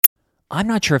I'm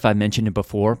not sure if I mentioned it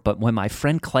before, but when my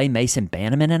friend Clay Mason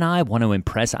Bannerman and I want to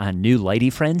impress our new lady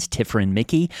friends, Tiffer and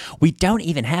Mickey, we don't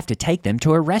even have to take them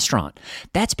to a restaurant.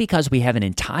 That's because we have an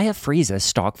entire freezer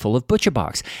stocked full of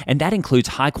ButcherBox, and that includes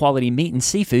high-quality meat and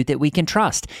seafood that we can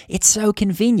trust. It's so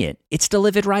convenient. It's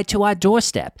delivered right to our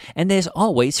doorstep, and there's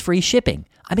always free shipping.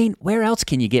 I mean, where else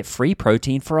can you get free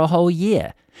protein for a whole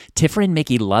year? Tiffer and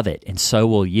Mickey love it, and so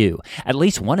will you. At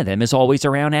least one of them is always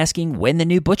around asking when the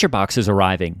new ButcherBox is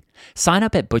arriving. Sign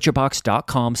up at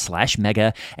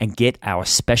butcherbox.com/mega and get our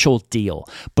special deal.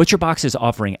 ButcherBox is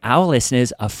offering our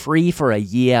listeners a free for a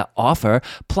year offer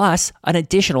plus an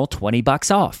additional $20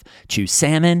 off. Choose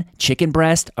salmon, chicken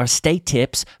breast, or steak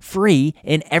tips free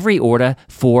in every order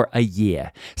for a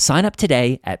year. Sign up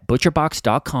today at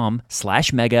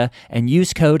butcherbox.com/mega and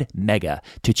use code MEGA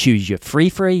to choose your free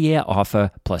for a year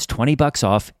offer plus $20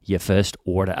 off your first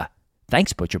order.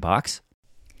 Thanks, ButcherBox.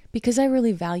 Because I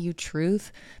really value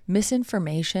truth,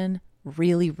 misinformation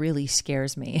really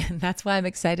scares me. And that's why I'm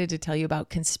excited to tell you about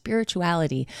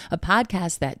Conspirituality, a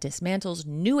podcast that dismantles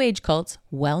New Age cults,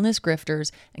 wellness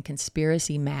grifters, and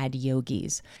conspiracy mad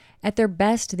yogis. At their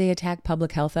best, they attack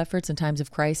public health efforts in times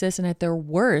of crisis, and at their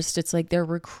worst, it's like they're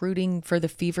recruiting for the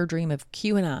fever dream of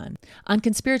QAnon. On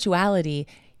Conspirituality,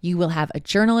 you will have a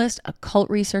journalist, a cult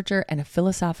researcher, and a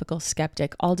philosophical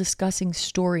skeptic all discussing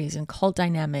stories and cult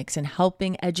dynamics and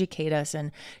helping educate us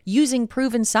and using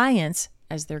proven science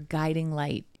as their guiding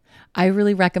light. I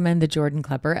really recommend the Jordan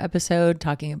Klepper episode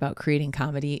talking about creating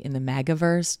comedy in the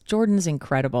MAGAverse. Jordan's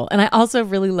incredible. And I also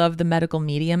really love the medical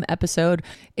medium episode.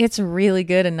 It's really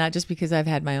good, and not just because I've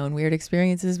had my own weird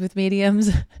experiences with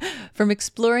mediums. From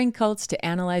exploring cults to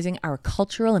analyzing our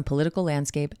cultural and political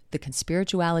landscape, the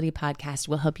Conspirituality podcast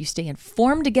will help you stay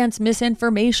informed against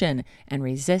misinformation and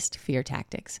resist fear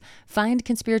tactics. Find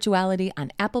Conspirituality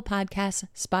on Apple Podcasts,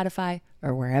 Spotify,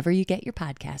 or wherever you get your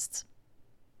podcasts.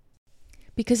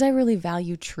 Because I really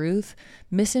value truth,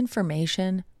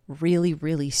 misinformation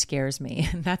really scares me.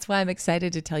 And that's why I'm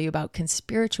excited to tell you about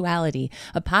Conspirituality,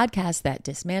 a podcast that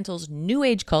dismantles New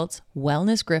Age cults,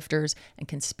 wellness grifters, and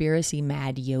conspiracy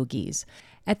mad yogis.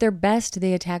 At their best,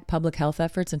 they attack public health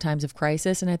efforts in times of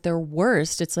crisis, and at their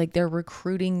worst, it's like they're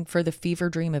recruiting for the fever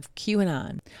dream of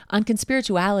QAnon. On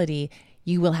Conspirituality,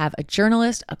 you will have a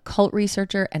journalist, a cult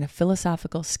researcher, and a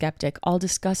philosophical skeptic all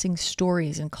discussing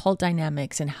stories and cult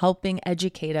dynamics and helping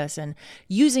educate us and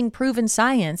using proven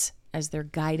science as their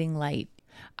guiding light.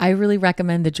 I really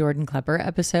recommend the Jordan Klepper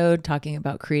episode talking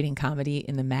about creating comedy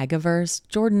in the MAGAverse.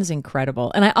 Jordan's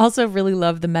incredible. And I also really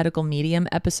love the medical medium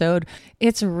episode.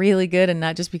 It's really good, and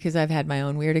not just because I've had my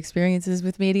own weird experiences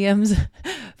with mediums.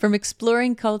 From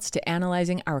exploring cults to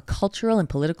analyzing our cultural and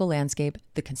political landscape,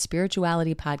 the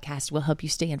Conspirituality podcast will help you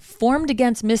stay informed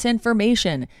against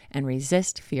misinformation and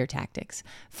resist fear tactics.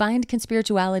 Find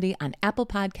Conspirituality on Apple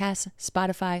Podcasts,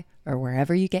 Spotify, or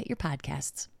wherever you get your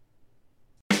podcasts.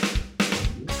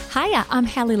 Hiya, I'm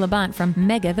Hallie Labont from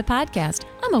Mega the Podcast.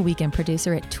 I'm a weekend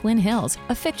producer at Twin Hills,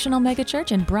 a fictional mega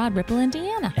church in Broad Ripple,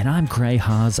 Indiana. And I'm Gray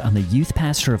Haas. I'm the youth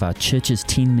pastor of our church's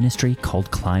teen ministry called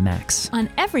Climax. On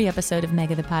every episode of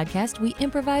Mega the Podcast, we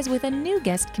improvise with a new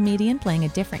guest comedian playing a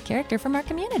different character from our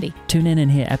community. Tune in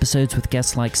and hear episodes with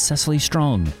guests like Cecily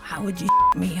Strong. How would you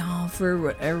me off or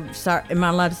whatever? Sorry, am I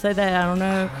allowed to say that? I don't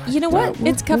know. You know what?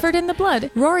 It's covered in the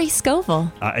blood. Rory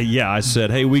Scovel. I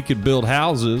said, hey, we could build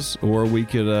houses, or we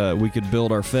could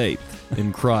build our faith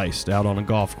in Christ out on a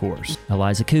golf course.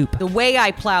 Eliza Coop. The way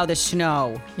I plow the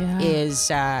snow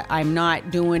is I'm not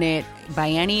doing it by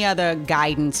any other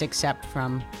guidance except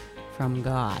from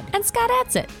God. And Scott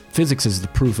Adsit. Physics is the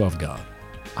proof of God.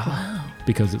 Wow.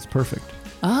 Because it's perfect.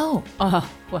 Oh,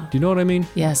 well. Do you know what I mean?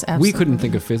 Yes, absolutely. We couldn't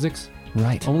think of physics.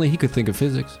 Right. Only he could think of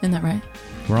physics. Isn't that right?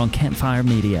 We're on Campfire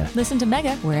Media. Listen to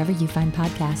Mega wherever you find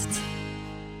podcasts.